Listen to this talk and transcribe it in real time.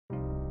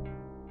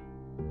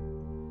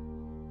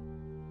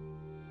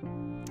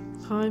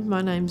Hi,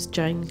 my name's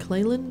Jane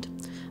Cleland.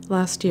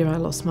 Last year I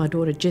lost my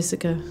daughter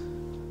Jessica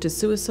to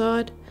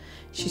suicide.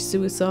 She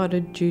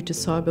suicided due to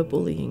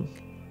cyberbullying.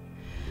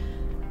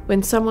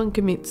 When someone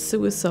commits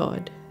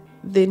suicide,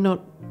 they're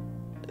not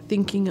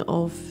thinking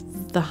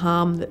of the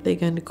harm that they're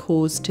going to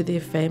cause to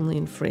their family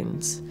and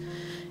friends.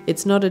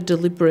 It's not a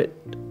deliberate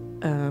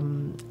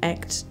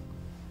act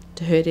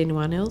to hurt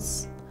anyone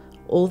else.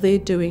 All they're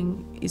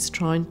doing is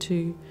trying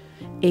to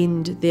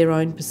end their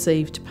own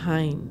perceived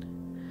pain.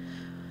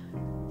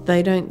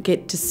 They don't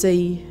get to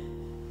see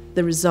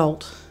the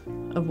result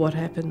of what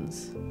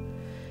happens,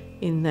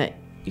 in that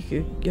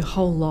your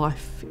whole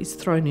life is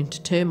thrown into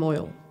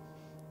turmoil.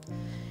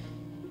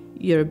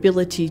 Your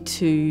ability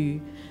to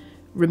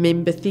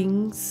remember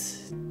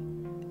things,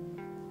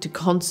 to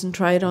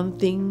concentrate on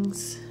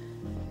things,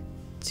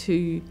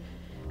 to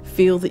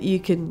feel that you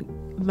can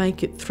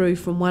make it through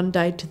from one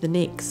day to the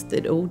next,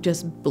 it all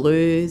just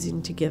blurs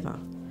in together.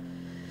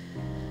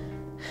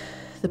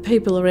 The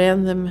people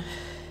around them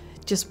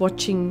just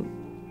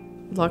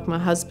watching, like my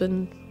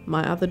husband,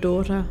 my other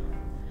daughter,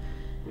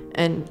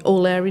 and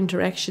all our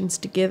interactions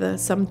together.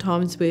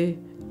 Sometimes we're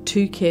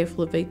too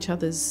careful of each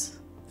other's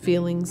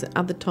feelings.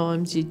 Other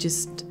times you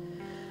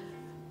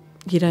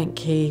don't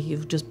care,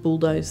 you'll just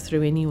bulldoze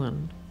through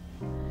anyone.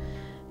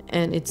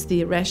 And it's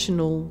the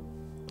irrational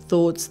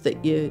thoughts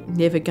that you're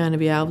never going to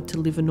be able to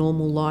live a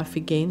normal life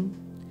again.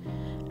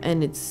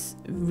 And it's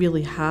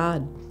really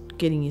hard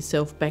getting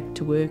yourself back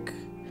to work,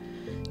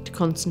 to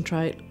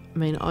concentrate. I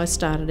mean, I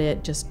started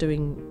out just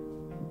doing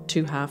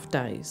 2 half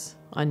days.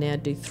 I now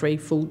do 3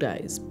 full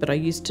days, but I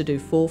used to do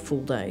 4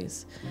 full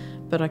days.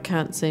 But I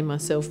can't see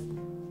myself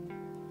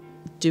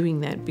doing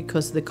that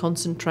because the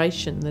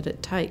concentration that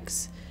it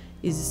takes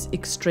is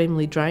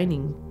extremely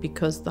draining,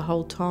 because the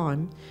whole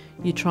time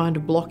you're trying to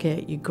block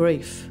out your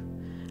grief,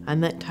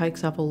 and that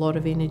takes up a lot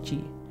of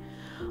energy.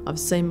 I've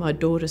seen my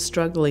daughter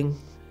struggling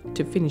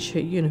to finish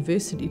her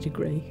university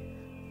degree.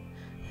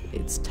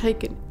 It's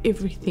taken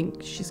everything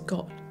she's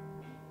got.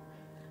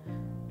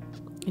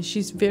 And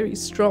she's very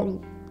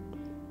strong.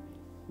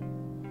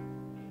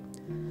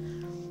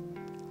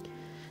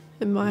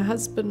 And my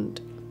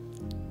husband,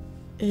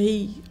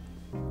 he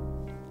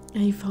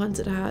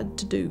finds it hard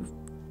to do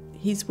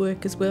his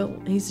work as well.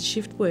 He's a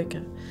shift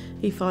worker.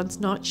 He finds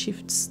night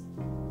shifts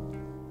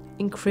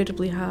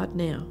incredibly hard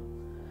now.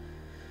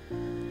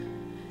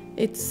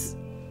 If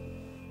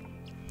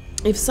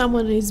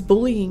someone is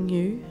bullying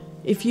you,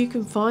 if you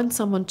can find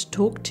someone to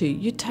talk to,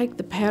 you take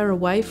the power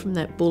away from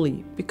that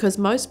bully, because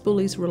most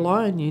bullies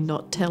rely on you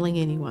not telling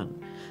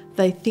anyone.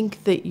 They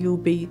think that you'll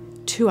be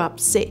too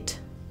upset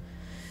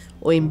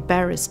or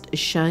embarrassed,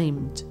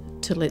 ashamed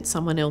to let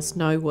someone else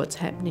know what's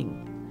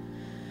happening.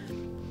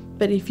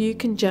 But if you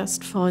can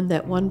just find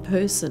that one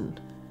person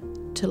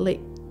to let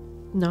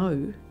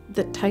know,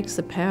 that takes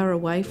the power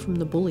away from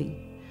the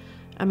bully.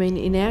 I mean,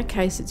 in our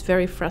case, it's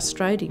very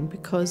frustrating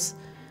because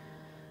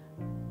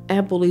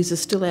our bullies are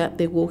still out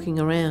there walking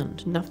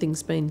around.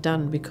 Nothing's been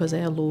done because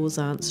our laws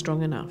aren't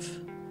strong enough.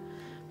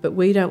 But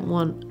we don't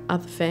want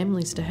other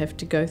families to have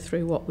to go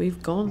through what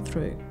we've gone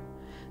through.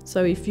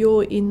 So if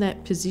you're in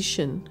that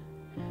position,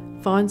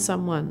 find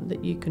someone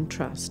that you can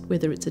trust,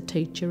 whether it's a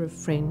teacher, a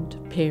friend,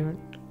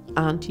 parent,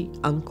 auntie,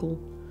 uncle,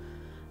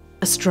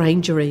 a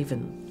stranger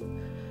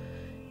even.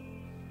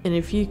 And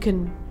if you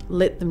can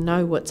let them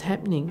know what's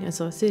happening,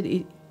 as I said,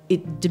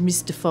 it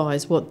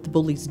demystifies what the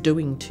bully's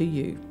doing to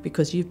you,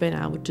 because you've been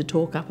able to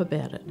talk up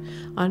about it.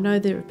 I know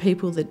there are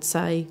people that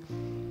say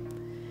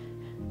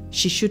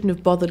she shouldn't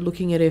have bothered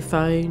looking at her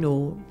phone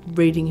or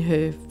reading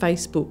her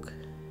Facebook.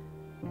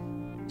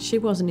 She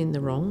wasn't in the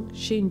wrong.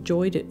 She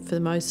enjoyed it for the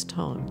most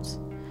times.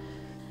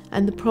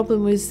 And the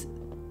problem was,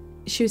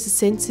 she was a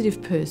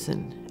sensitive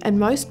person, and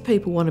most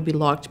people want to be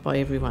liked by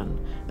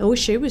everyone. And all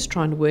she was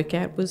trying to work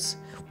out was,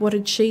 what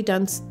had she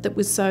done that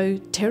was so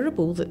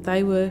terrible that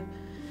they were...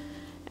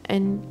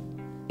 And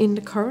in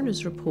the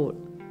coroner's report,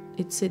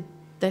 it said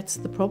that's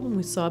the problem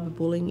with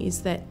cyberbullying,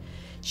 is that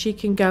she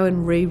can go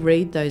and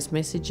reread those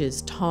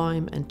messages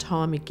time and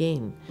time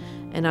again.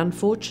 And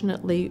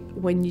unfortunately,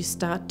 when you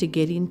start to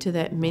get into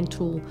that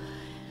mental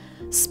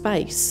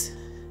space,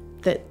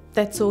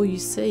 that's all you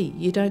see.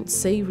 You don't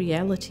see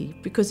reality,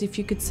 because if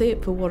you could see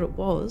it for what it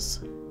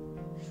was,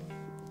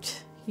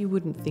 you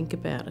wouldn't think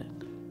about it.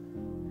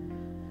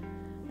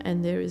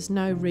 And there is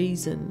no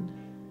reason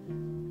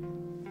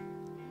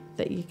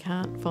that you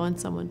can't find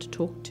someone to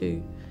talk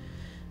to.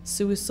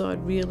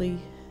 Suicide really,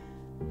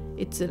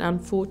 it's an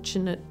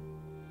unfortunate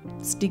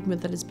stigma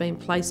that has been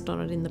placed on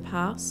it in the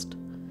past.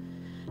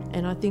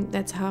 And I think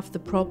that's half the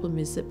problem,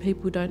 is that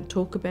people don't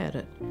talk about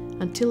it.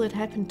 Until it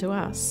happened to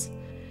us,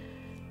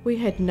 we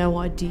had no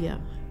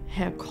idea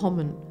how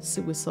common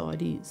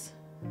suicide is.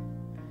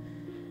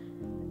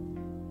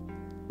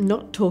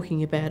 Not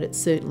talking about it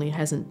certainly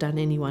hasn't done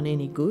anyone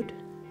any good.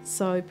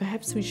 So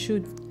perhaps we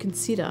should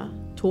consider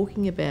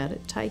talking about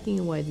it, taking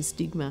away the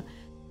stigma,